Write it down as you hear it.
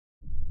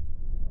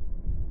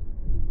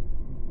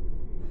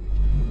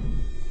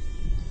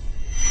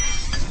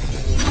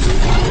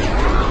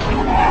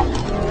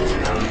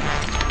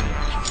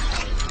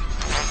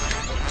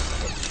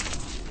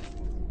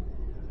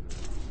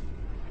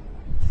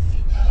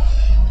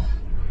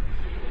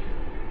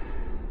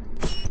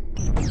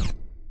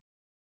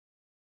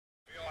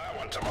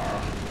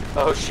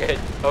Oh shit.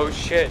 Oh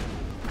shit.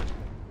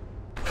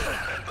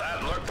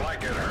 That looked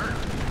like it hurt.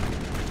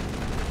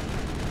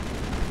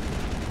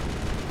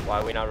 Why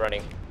are we not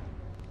running?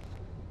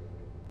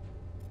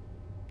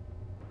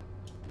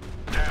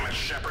 Damn it,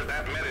 Shepard,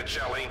 that minute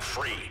shell ain't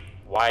free.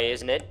 Why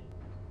isn't it?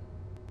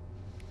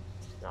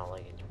 It's not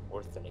like it's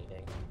worth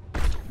anything.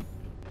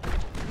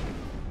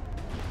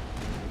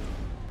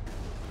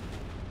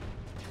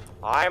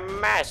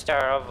 I'm master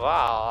of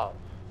all.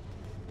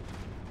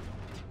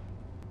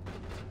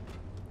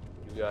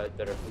 You guys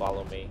better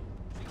follow me.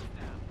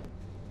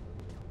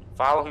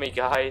 Follow me,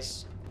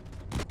 guys.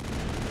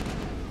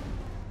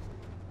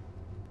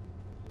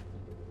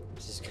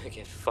 This is gonna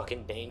get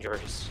fucking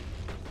dangerous.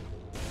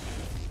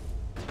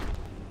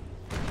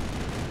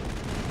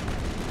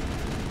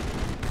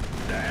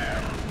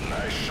 Damn,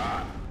 nice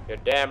shot. You're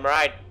damn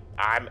right.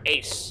 I'm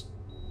ace.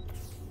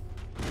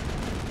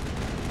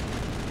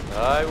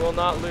 I will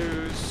not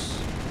lose.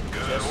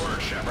 Good work,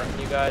 Shepard.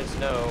 Letting you guys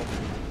know,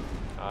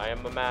 I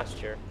am a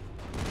master.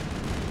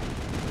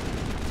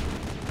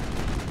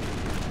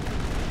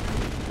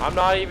 I'm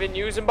not even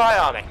using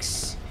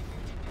bionics.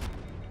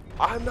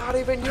 I'm not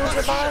even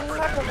using Shepard,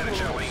 that minute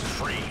shell ain't bionics.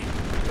 free.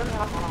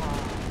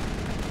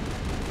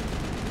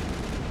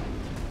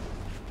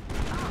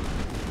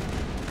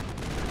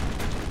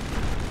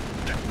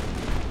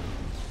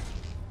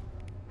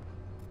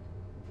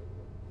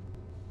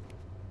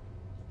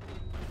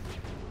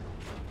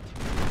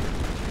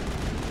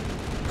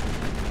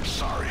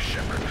 Sorry,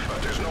 Shepard,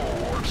 but there's no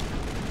awards.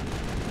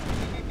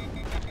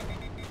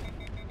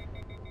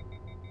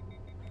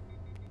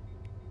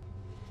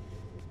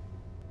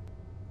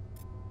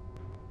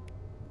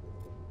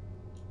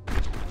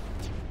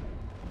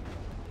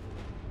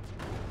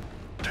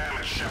 Damn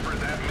it, Shepard,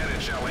 that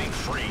minute shell ain't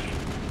free.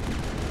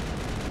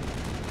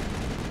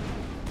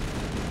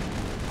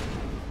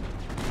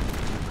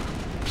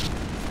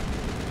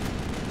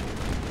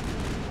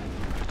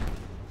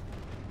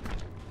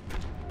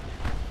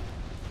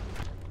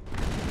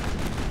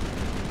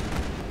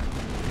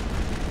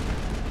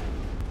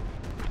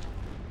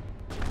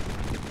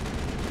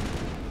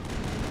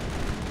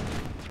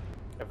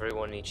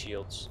 Everyone needs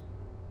shields.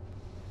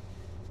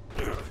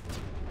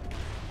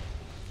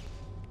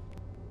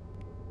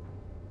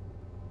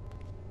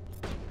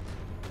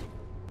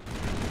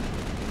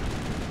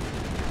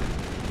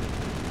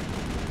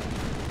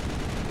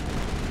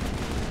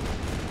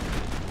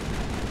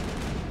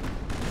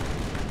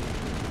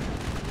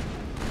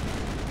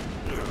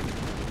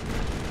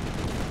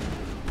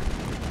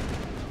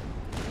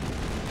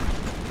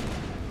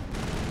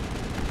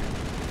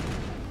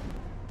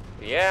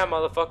 Yeah,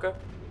 motherfucker.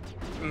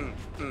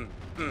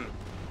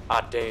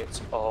 I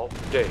dance all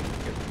day.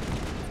 You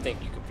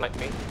think you can flank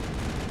me?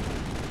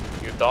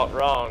 You thought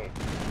wrong.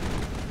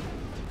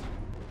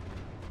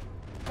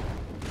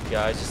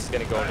 Guys, this is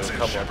gonna go into a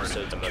couple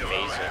episodes of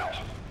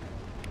amazing.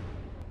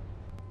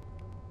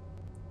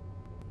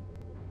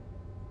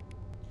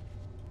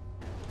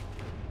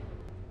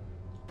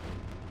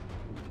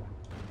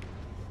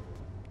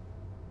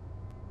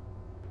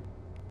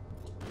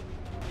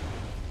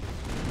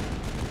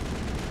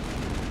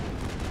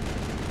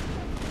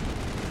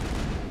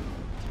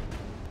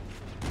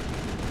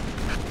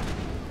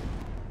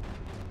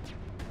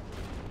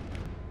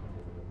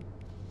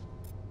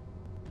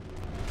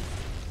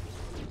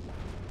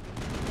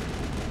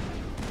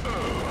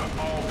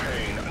 All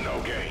pain, no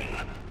gain.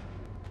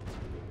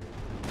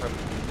 I'm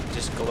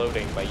just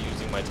gloating by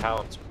using my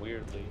talents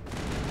weirdly.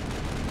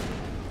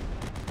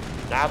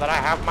 Now that I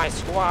have my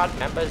squad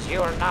members,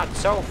 you are not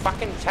so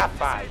fucking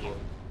tough, are you?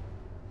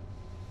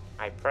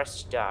 I press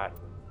start.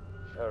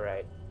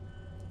 Alright.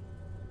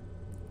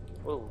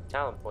 Ooh,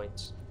 talent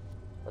points.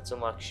 Let's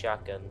unlock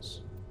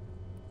shotguns.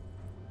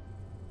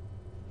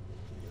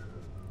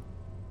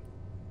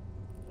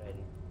 And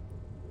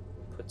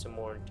put some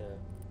more into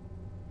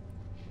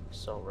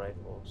assault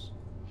rifles.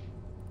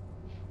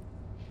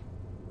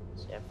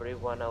 Is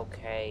everyone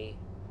okay?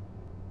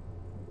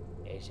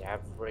 Is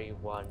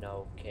everyone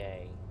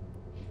okay?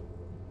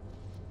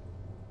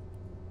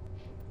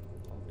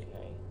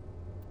 Okay.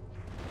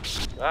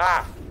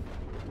 Ah!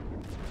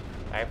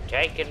 I've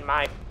taken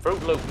my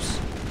Fruit Loops.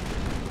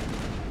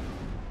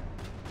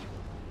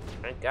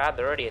 Thank God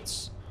they're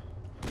idiots.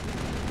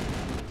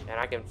 And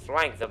I can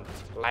flank them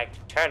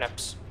like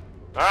turnips.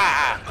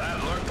 Ah!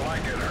 That looked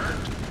like it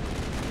hurt.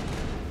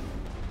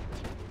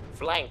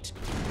 Flanked.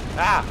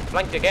 Ah!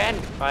 Flanked again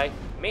by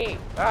me.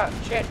 Ah,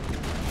 shit.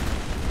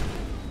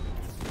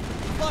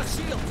 Lost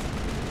shields.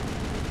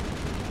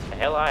 The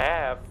hell I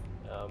have.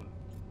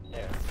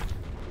 There.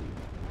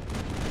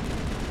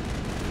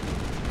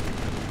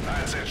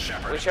 That's it,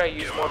 Shepard. Wish I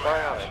used Give more him a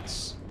half.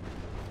 bionics.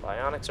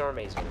 Bionics are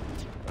amazing.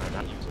 I'm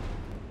not using.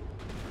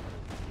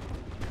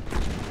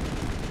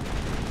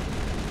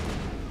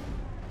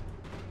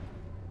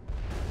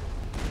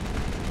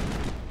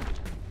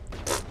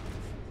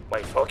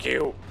 Wait, fuck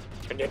you.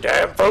 And your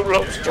damn Fruit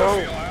Loops You're too.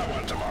 gonna feel that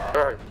one tomorrow.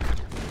 Burn.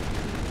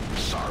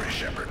 Sorry,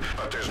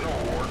 but there's no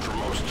award for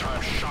most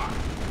times shot.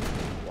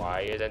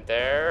 Why isn't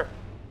there?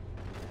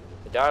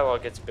 The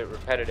dialogue gets a bit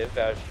repetitive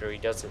after he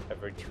does it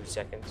every 2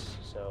 seconds,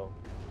 so.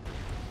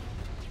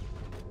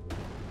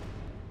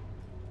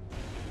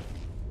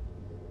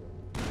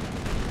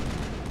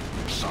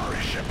 Sorry,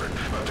 Shepard,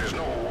 but there's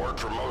no award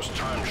for most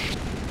times.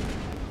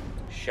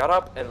 Shut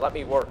up and let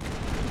me work.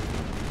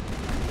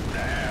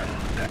 Damn.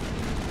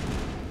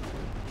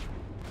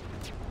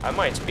 I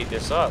might speed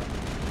this up.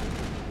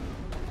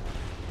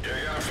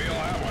 You're gonna feel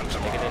that one Make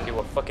it tomorrow. into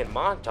a fucking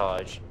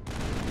montage.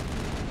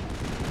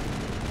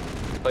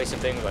 Play some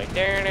things like.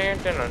 Damn.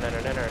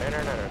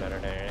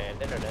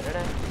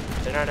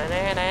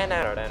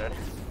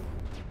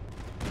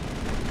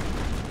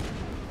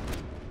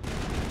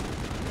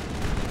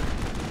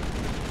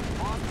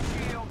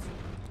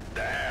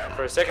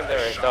 For a second there,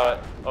 I Nice thought,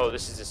 shot. oh,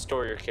 this is a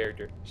story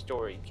character,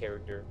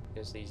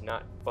 because he's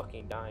not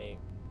fucking dying.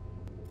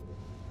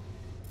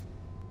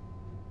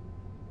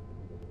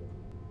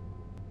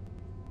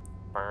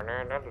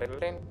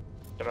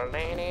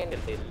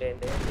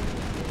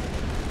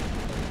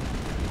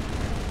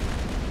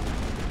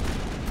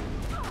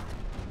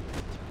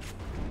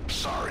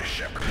 Sorry,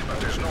 Shepard, but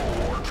there's no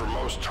award for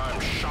most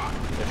times shot.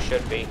 There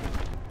should be.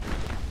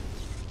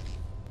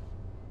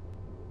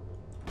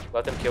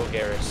 Let them kill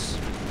Garrus.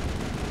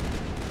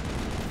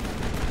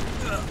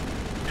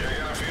 You're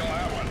gonna feel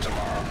that one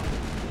tomorrow.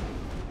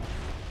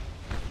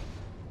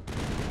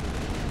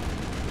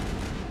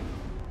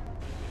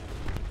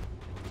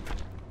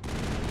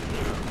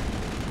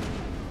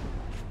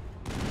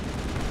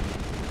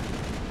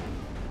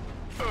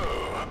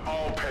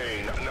 All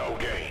pain, no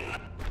gain.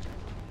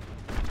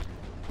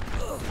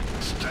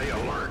 Stay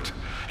alert.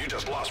 You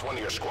just lost one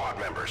of your squad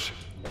members.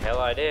 The hell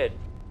I did.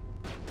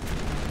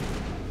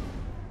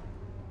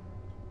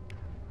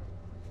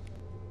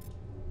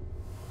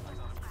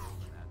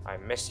 I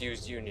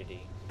misused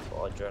Unity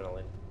for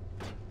adrenaline.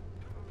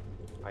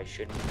 I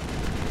shouldn't.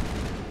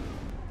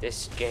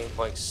 This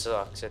gameplay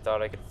sucks. I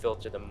thought I could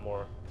filter them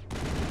more.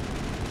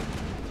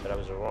 But I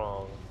was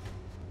wrong.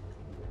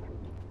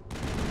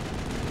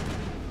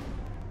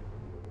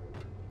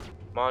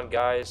 Come on,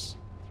 guys.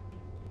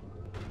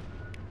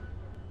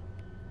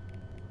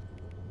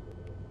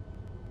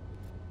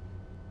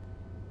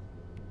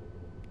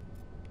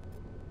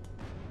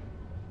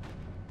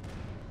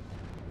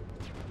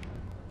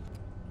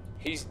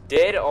 He's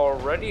dead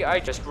already? I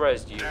just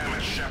rezzed you. Damn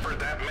it, Shepard,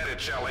 that minute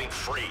shell ain't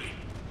free.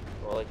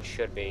 Well, it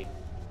should be.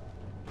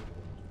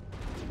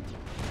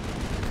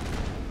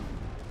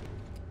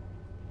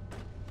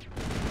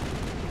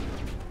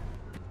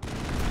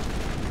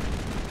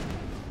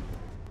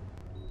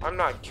 I'm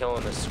not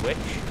killing the switch.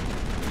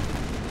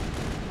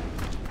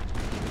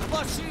 I've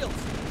lost shields.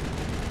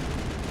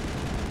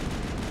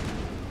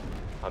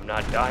 I'm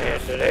not dying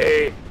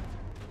today.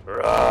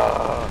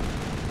 Rah.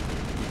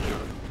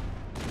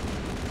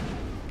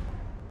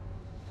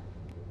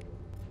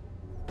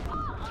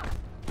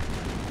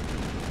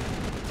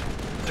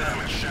 Damn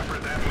it,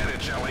 Shepard, that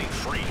minute shell ain't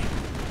free.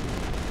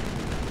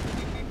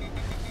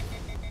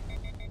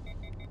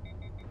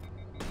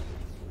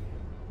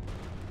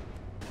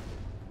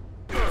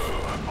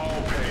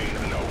 All pain,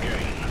 no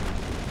gain.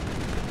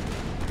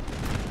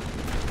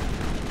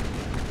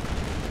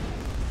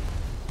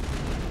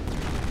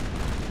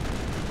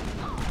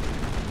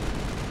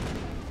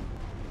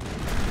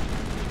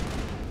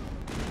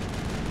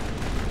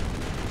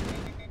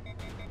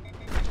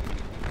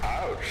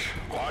 Ouch.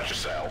 Watch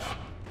yourself.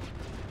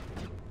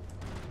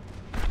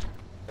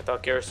 I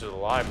thought Garrus was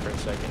alive for a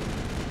second.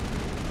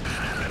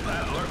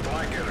 That looked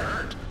like it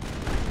hurt.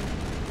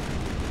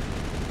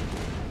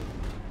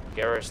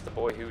 Garrus, the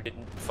boy who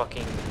didn't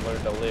fucking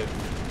learn to live.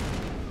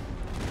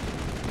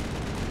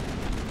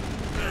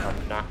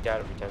 I'm knocked out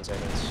every 10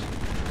 seconds.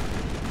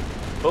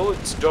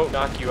 Bullets don't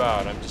knock you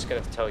out, I'm just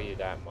gonna tell you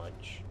that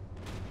much.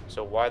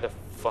 So why the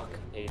fuck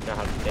are you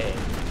not dead?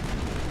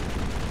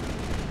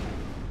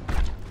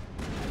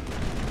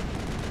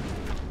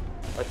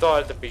 I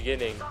thought at the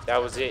beginning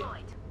that was it.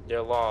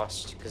 They're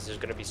lost because there's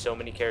gonna be so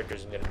many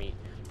characters I'm gonna meet.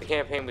 The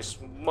campaign was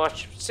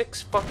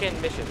 6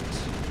 fucking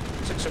missions,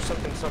 6 or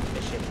something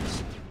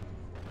missions.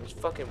 It was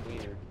fucking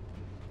weird.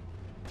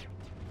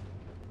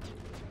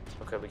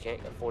 Okay, we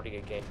can't afford to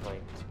get game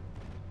planked.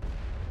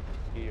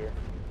 Here.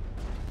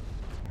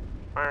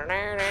 Looked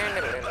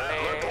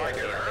like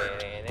it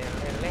hurt.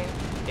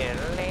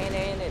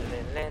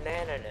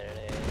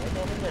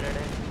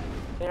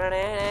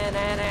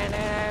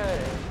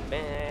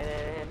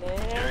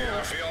 You're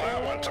gonna feel that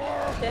one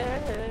tomorrow.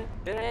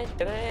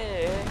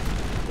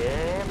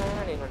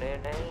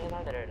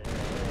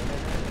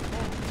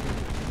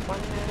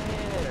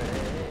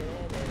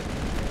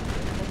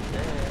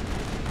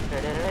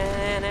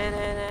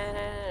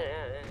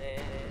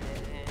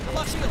 I've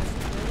lost shields.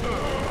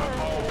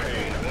 All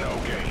pain, no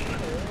gain.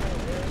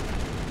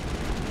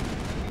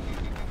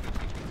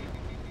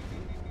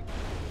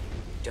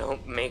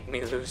 Don't make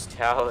me lose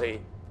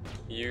tally.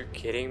 You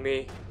kidding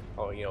me?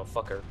 Oh, you know,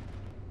 fuck her.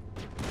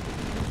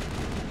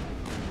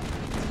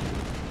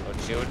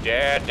 Don't you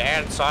dare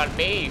dance on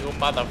me, you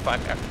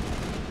motherfucker.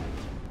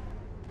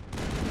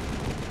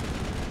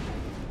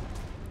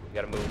 You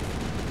gotta move.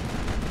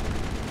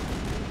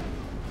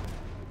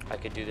 I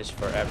could do this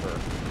forever.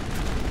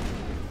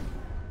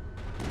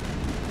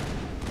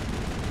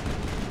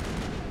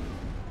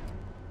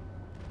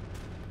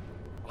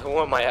 I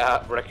want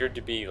my record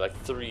to be like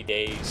 3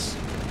 days.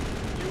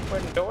 You've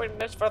been doing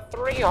this for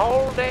 3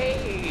 whole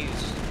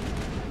days.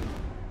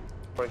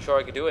 Pretty sure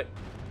I could do it.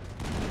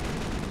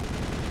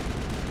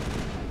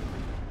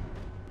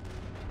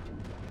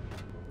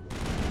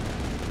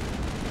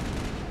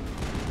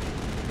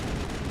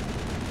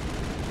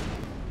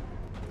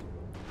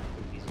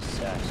 These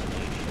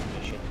assassination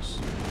missions.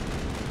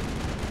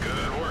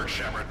 Good work,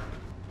 Shepard.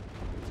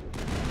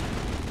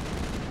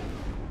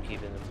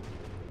 Keeping them.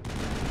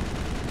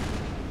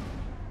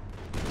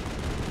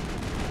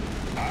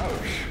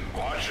 Ouch.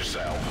 Watch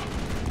yourself.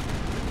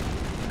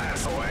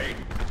 That's the way.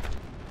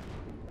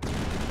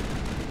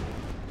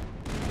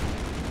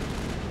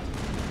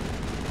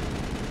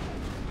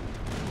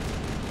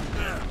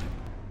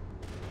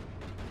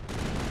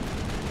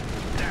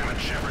 Damn it,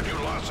 Shepard, you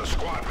lost a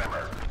squad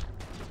member.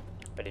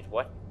 I did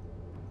what?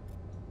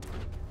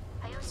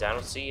 Because I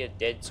don't see a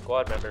dead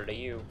squad member to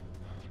you.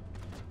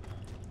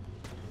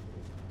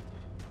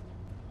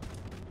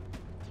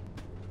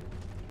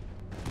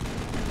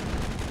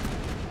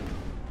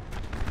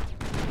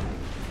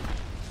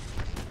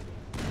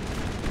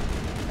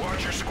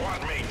 Watch your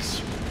squad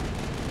mates.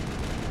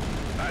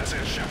 That's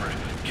it, Shepard.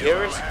 Give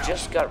Garrus him hell.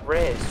 just got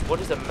rezzed. What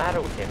is the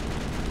matter with him?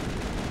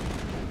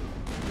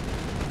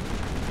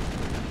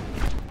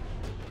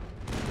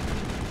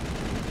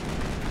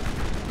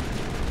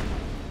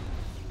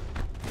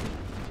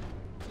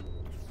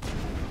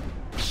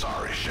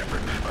 Sorry,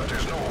 Shepard, but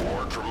there's no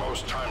award for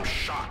most times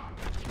shot.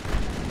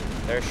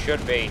 There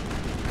should be.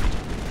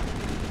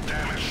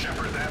 Damn it,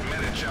 Shepard, that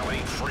Medi-gel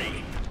ain't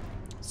free.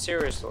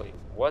 Seriously,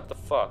 what the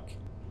fuck?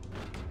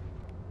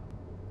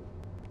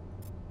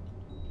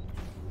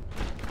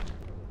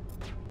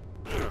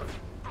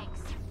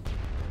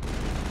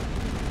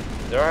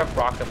 Do I have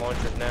rocket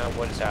launchers now?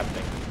 What is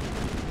happening?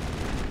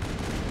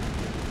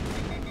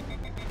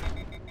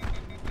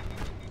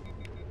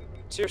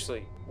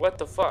 Seriously, what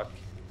the fuck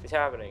is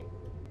happening?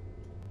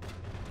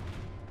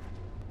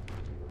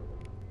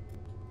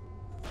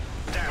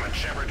 Damn it,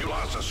 Shepard, you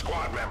lost a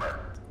squad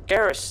member.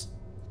 Garrus,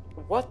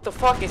 what the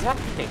fuck is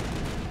happening?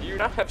 Do you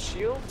not have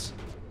shields?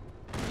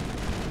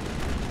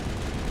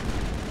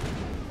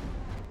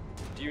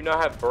 Do you not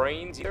have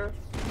brains here?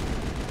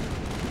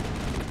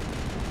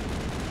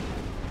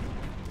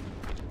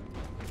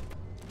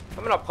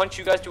 I'm gonna punch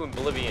you guys to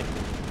oblivion.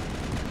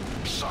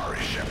 Sorry,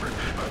 Shepard,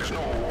 but there's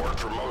no award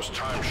for most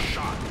times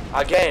shot.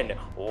 Again,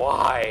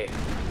 why?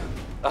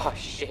 Oh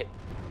shit.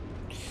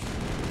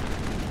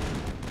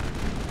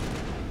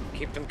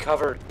 Keep them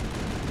covered.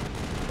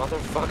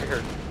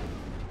 Motherfucker.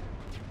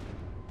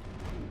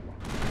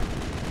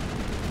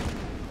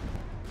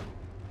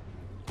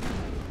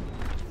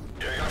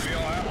 You're gonna feel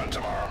that one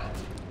tomorrow.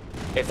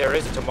 If there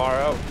is a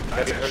tomorrow, have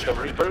That's you it, heard the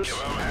Shepard. Reapers?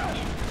 Give 'em hell.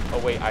 Oh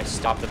wait, I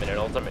stopped them in an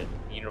alternate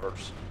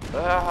universe.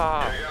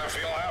 Ah. You're gonna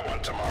feel that one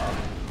tomorrow.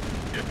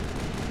 You're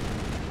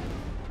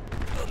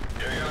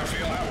gonna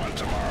feel that one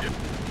tomorrow.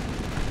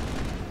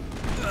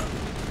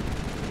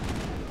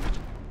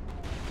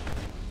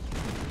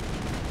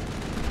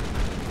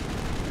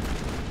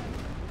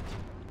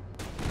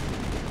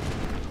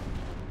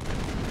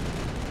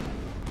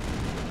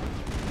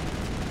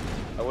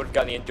 I would have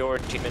gotten the Endure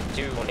achievement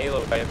too on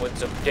Halo if I wasn't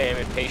so damn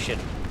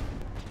impatient.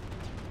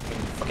 I mean,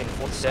 fucking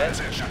fourth set?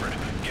 That's it, Shepard.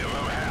 Give 'em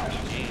hell.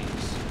 Jeez.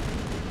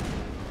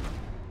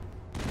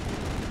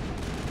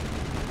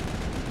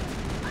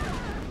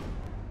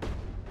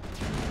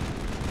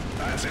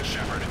 That's it,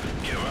 Shepard.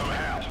 Give 'em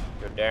hell.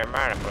 You're damn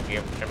right I'm gonna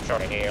give some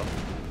sort of hell.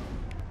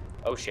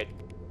 Oh shit.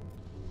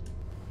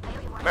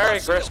 Merry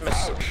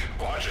Christmas. Ouch.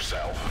 Watch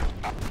yourself.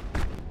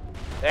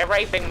 They're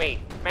raping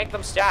me. Make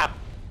them stop.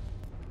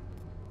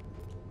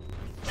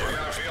 You're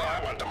gonna feel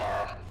that one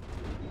tomorrow.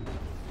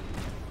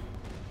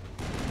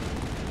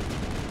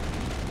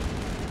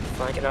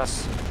 Flanking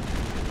us.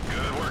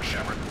 Good work,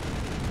 Shepard.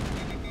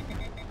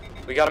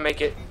 We gotta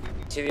make it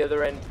to the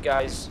other end,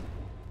 guys.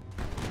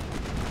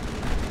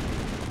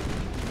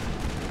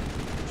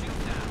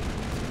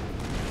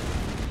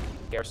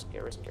 Garrus.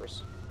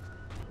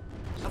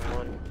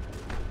 Someone.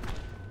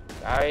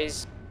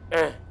 Guys.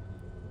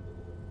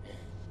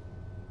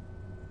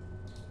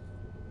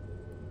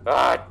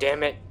 Ah,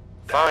 damn it.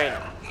 Fine.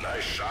 Damn,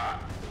 nice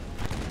shot.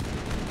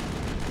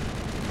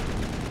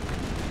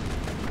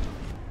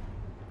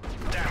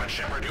 Damn it,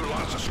 Shepard, you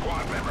lost a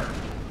squad member.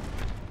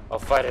 I'll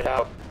fight it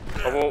out.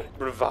 I won't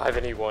revive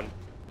anyone.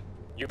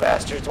 You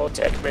bastards won't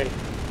take me.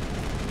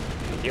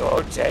 You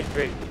won't take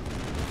me.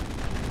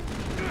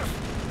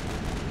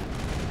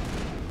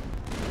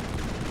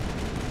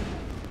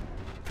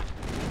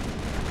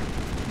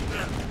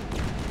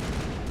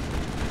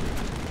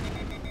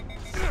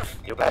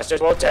 You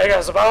bastards won't take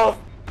us both!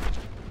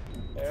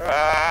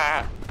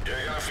 Ah!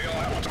 You're gonna feel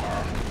that one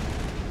tomorrow.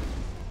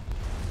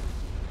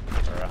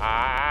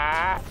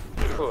 Ah!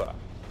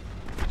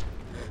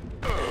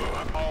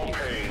 All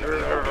pain.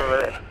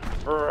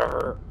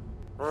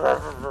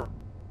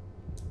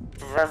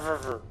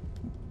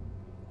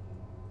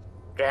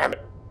 Damn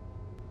it.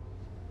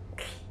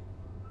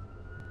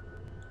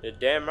 You're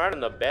damn right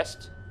I'm the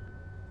best.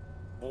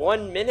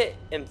 1 minute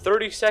and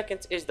 30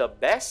 seconds is the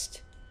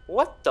best?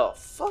 What the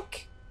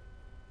fuck?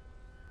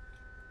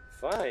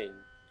 Fine.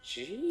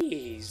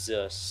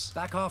 Jesus.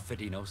 Back off,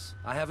 Vidinos.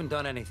 I haven't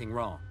done anything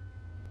wrong.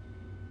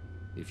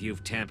 If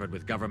you've tampered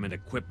with government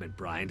equipment,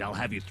 Bryant, I'll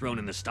have you thrown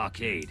in the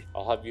stockade.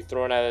 I'll have you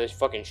thrown out of this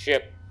fucking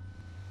ship.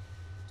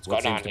 What's What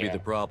going seems on to here? be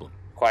the problem?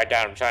 Quiet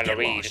down, I'm trying to Get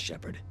read. lost,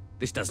 Shepard.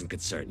 This doesn't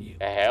concern you.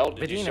 The hell?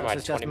 Did you see my Vidinos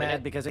is 20 just mad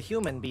minute? because a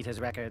human beat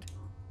his record.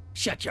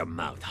 Shut your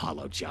mouth,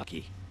 hollow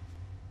jockey.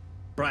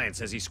 Bryant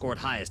says he scored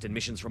highest in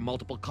missions from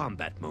multiple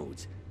combat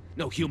modes.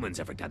 No human's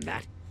ever done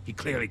that. He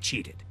clearly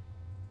cheated.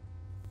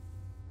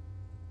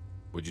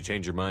 Would you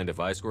change your mind if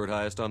I scored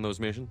highest on those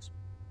missions?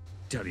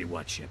 Tell you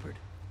what, Shepard.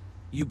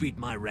 You beat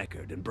my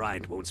record, and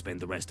Bryant won't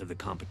spend the rest of the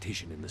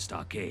competition in the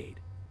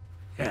stockade.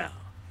 Hell,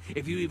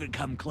 if you even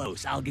come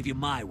close, I'll give you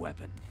my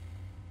weapon.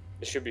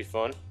 This should be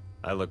fun.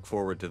 I look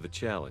forward to the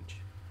challenge.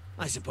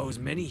 I suppose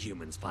many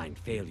humans find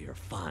failure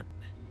fun.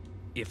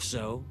 If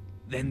so,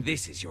 then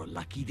this is your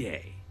lucky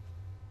day.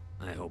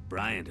 I hope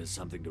Bryant has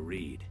something to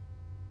read.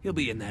 He'll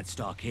be in that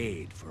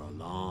stockade for a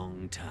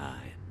long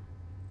time.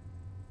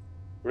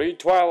 Read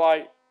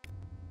Twilight.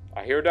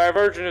 I hear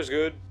Divergent is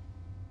good.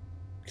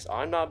 Because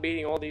I'm not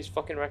beating all these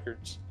fucking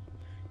records.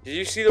 Did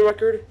you see the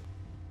record?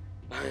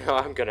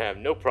 I'm gonna have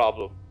no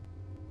problem.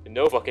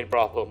 No fucking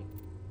problem.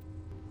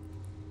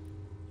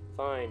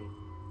 Fine.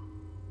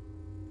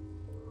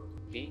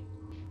 Beat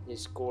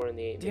his score in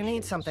the 8 Do you need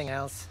missions. something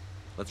else?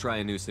 Let's try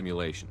a new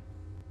simulation.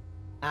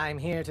 I'm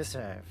here to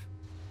serve.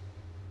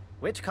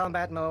 Which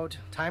combat mode?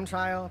 Time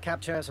trial,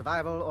 capture,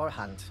 survival, or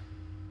hunt?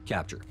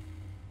 Capture.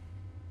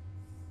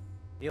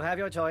 You have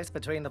your choice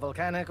between the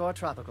volcanic or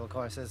tropical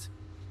courses.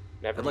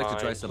 Never I'd like mind.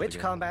 to try something Which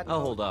else. combat I'll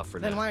mode? hold off for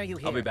Then now. why are you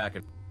I'll be here? back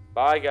in...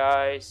 Bye,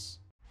 guys.